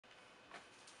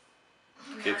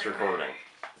It's recording.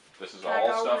 This is Can I all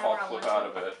go stuff whenever I'll I flip want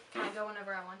out to? of it. Can I go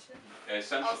whenever I want to?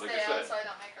 Essentially, I'll like stay I said, out so I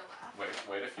don't make her laugh.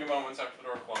 wait a few moments after the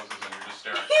door closes and you're just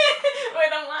staring.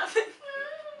 Wait, I'm laughing.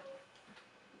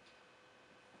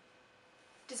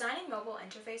 Designing mobile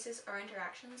interfaces or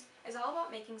interactions is all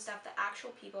about making stuff that actual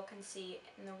people can see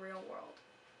in the real world.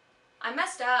 I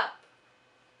messed up.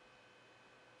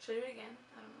 Should I do it again?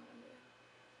 I don't know what I'm doing.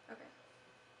 Okay.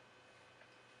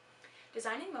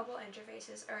 Designing mobile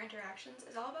interfaces or interactions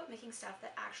is all about making stuff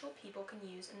that actual people can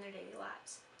use in their daily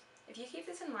lives. If you keep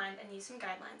this in mind and use some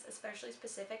guidelines, especially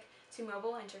specific to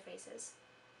mobile interfaces.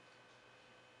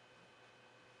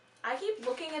 I keep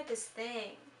looking at this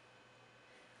thing.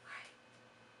 Alright.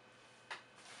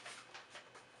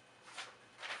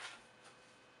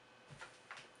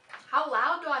 How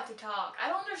loud do I have to talk? I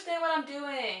don't understand what I'm doing.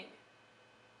 I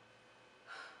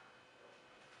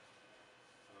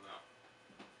don't know.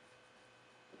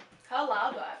 How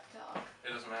loud do I have to talk?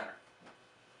 It doesn't matter.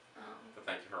 But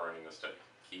thank you for writing this down.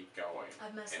 Keep going.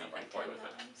 I've messed and up you can like play 10 with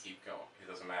times. it. Keep going. It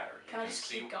doesn't matter. Can I just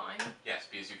keep going? Yes,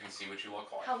 because you can see what you look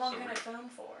like. How long so can I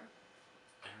film for?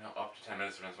 I don't know, up to 10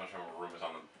 minutes depends on how much room is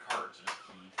on the card, so just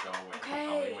keep going. Okay.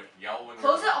 Tell me what, yell when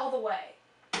Close you're it all the way.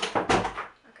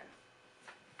 Okay.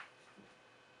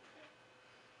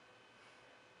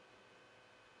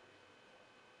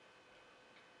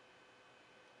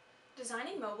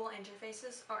 Designing mobile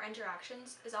interfaces or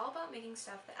interactions is all about making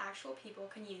stuff that actual people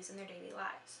can use in their daily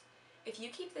lives. If you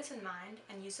keep this in mind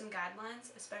and use some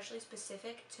guidelines, especially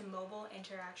specific to mobile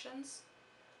interactions,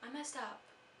 I messed up.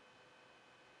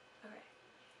 Okay.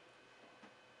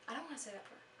 I don't want to say that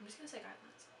part. I'm just going to say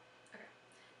guidelines. Okay.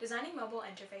 Designing mobile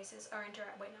interfaces or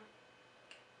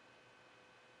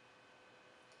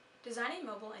Designing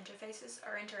mobile interfaces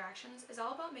or interactions is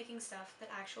all about making stuff that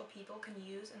actual people can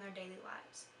use in their daily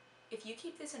lives. If you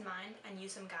keep this in mind and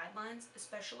use some guidelines,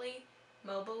 especially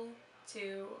mobile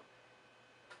to...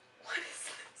 What is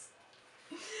this?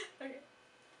 Okay.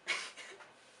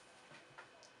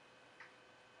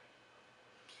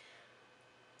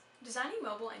 Designing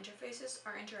mobile interfaces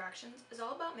or interactions is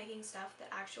all about making stuff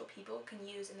that actual people can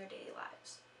use in their daily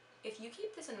lives. If you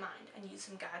keep this in mind and use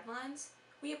some guidelines,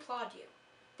 we applaud you.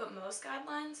 But most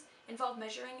guidelines involve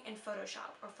measuring in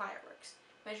Photoshop or fireworks,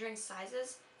 measuring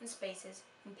sizes and spaces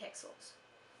in pixels.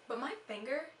 But my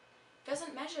finger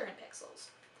doesn't measure in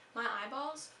pixels. My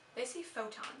eyeballs, they see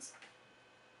photons,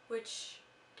 which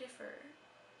differ.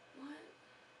 What?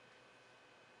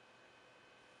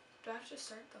 Do I have to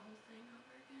start the whole thing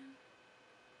over again?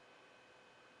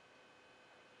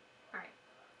 Alright,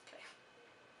 okay.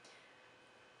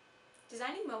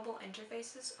 Designing mobile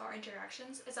interfaces or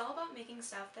interactions is all about making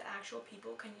stuff that actual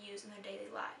people can use in their daily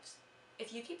lives.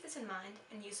 If you keep this in mind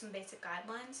and use some basic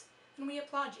guidelines, then we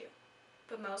applaud you.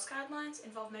 But most guidelines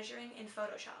involve measuring in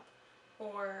Photoshop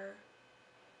or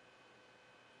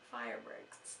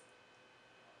fireworks.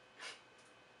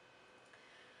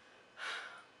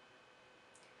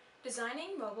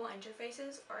 Designing mobile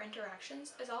interfaces or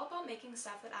interactions is all about making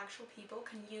stuff that actual people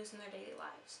can use in their daily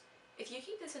lives. If you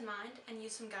keep this in mind and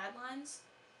use some guidelines...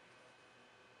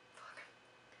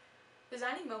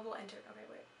 Designing mobile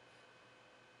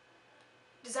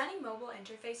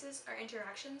interfaces or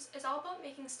interactions is all about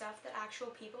making stuff that actual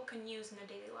people can use in their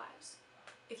daily lives.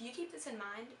 If you keep this in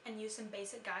mind and use some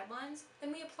basic guidelines,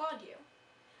 then we applaud you.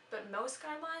 But most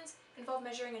guidelines involve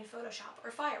measuring in Photoshop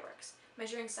or fireworks,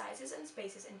 measuring sizes and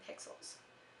spaces in pixels.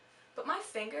 But my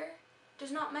finger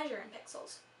does not measure in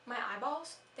pixels. My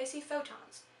eyeballs, they see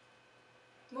photons.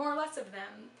 More or less of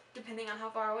them, depending on how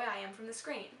far away I am from the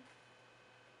screen.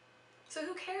 So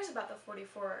who cares about the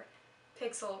 44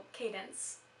 pixel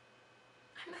cadence?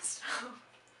 I messed up.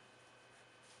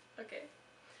 Okay.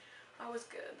 I was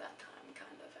good that time,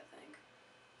 kind of, I think.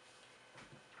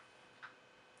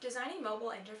 Designing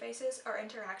mobile interfaces or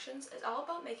interactions is all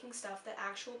about making stuff that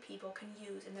actual people can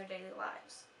use in their daily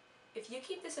lives. If you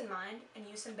keep this in mind and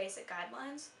use some basic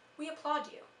guidelines, we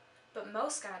applaud you. But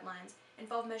most guidelines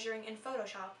involve measuring in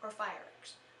Photoshop or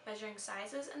fireworks, measuring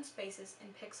sizes and spaces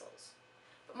in pixels.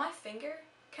 But my finger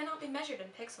cannot be measured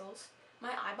in pixels.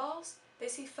 My eyeballs, they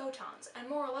see photons, and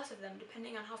more or less of them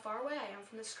depending on how far away I am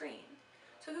from the screen.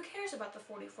 So who cares about the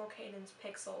 44 cadence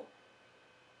pixel?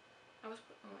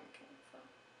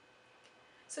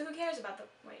 So who cares about the...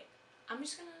 Wait, I'm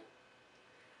just gonna...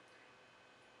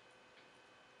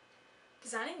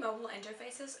 Designing mobile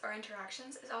interfaces or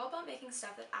interactions is all about making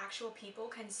stuff that actual people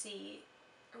can see...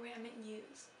 Or wait, I meant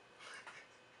use. Okay.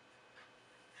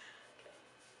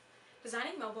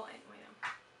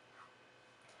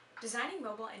 Designing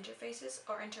mobile interfaces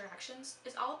or interactions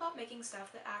is all about making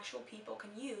stuff that actual people can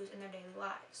use in their daily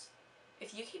lives.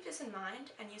 If you keep this in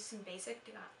mind and use some basic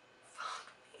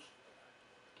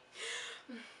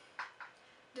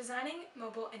designing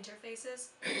mobile interfaces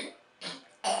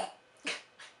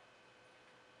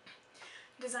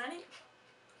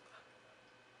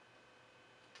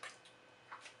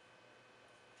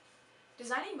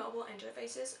Designing mobile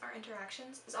interfaces or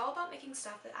interactions is all about making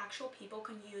stuff that actual people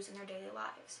can use in their daily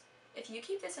lives. If you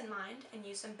keep this in mind and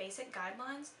use some basic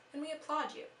guidelines, then we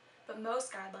applaud you, but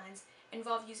most guidelines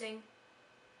involve using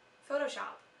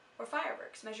Photoshop or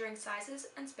fireworks, measuring sizes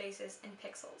and spaces in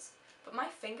pixels. But my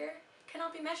finger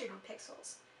cannot be measured in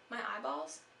pixels. My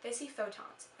eyeballs, they see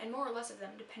photons, and more or less of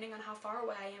them depending on how far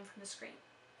away I am from the screen.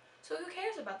 So who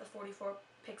cares about the 44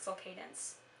 pixel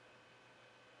cadence?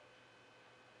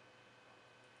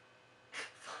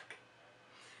 Fuck.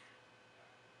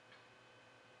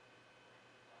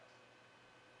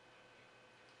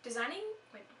 Designing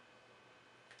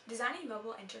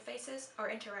mobile interfaces or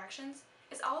interactions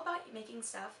is all about making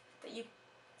stuff that you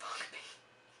fuck me.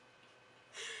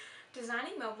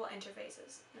 Designing mobile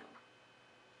interfaces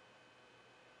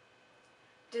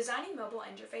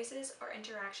or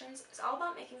interactions is all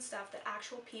about making stuff that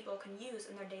actual people can use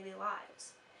in their daily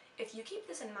lives. If you keep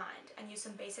this in mind and use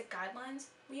some basic guidelines,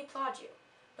 we applaud you.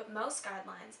 But most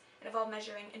guidelines involve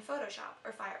measuring in Photoshop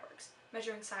or fireworks,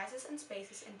 measuring sizes and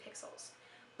spaces in pixels.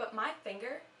 But my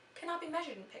finger cannot be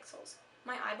measured in pixels.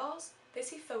 My eyeballs, they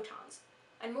see photons,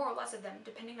 and more or less of them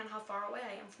depending on how far away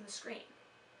I am from the screen.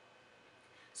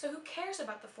 So who cares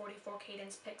about the 44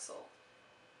 cadence pixel?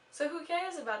 So who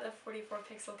cares about the 44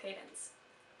 pixel cadence?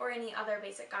 Or any other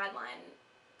basic guideline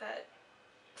that...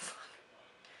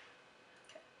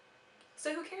 Okay.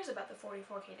 So who cares about the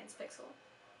 44 cadence pixel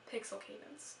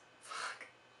cadence? Fuck.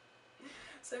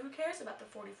 So who cares about the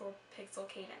 44 pixel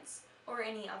cadence? Or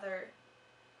any other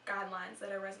guidelines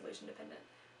that are resolution dependent?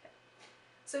 Okay.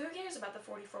 So who cares about the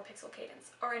 44 pixel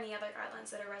cadence? Or any other guidelines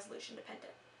that are resolution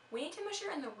dependent? We need to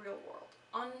measure in the real world.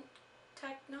 On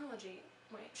technology.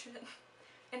 Wait, should it...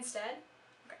 Instead?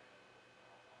 Okay.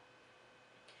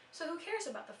 So who cares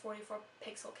about the 44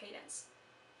 pixel cadence?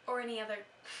 Or any other...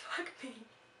 Fuck me.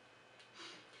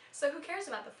 So who cares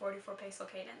about the 44 pixel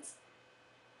cadence?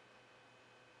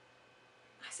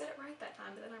 I said it right that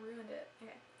time, but then I ruined it.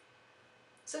 Okay.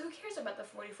 So who cares about the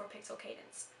 44 pixel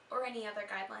cadence? Or any other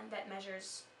guideline that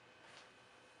measures...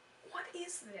 What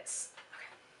is this?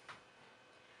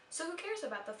 So who cares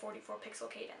about the 44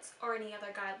 pixel cadence, or any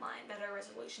other guideline that are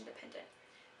resolution dependent?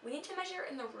 We need to measure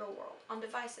in the real world, on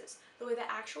devices, the way that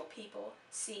actual people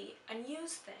see and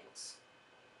use things.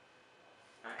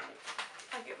 Alright,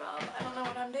 I give up. I don't know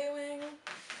what I'm doing.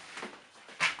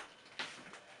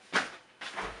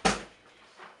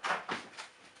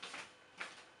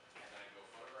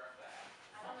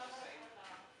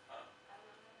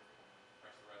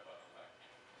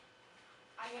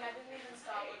 I didn't even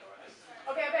stop.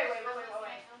 Okay, wait.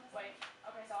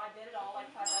 Okay, so I did it all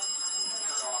like 5,000 times. Turn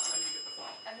it off and then you get the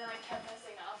phone. And then I kept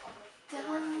messing up on the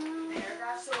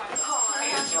paragraph, so I paused.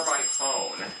 Answer my phone.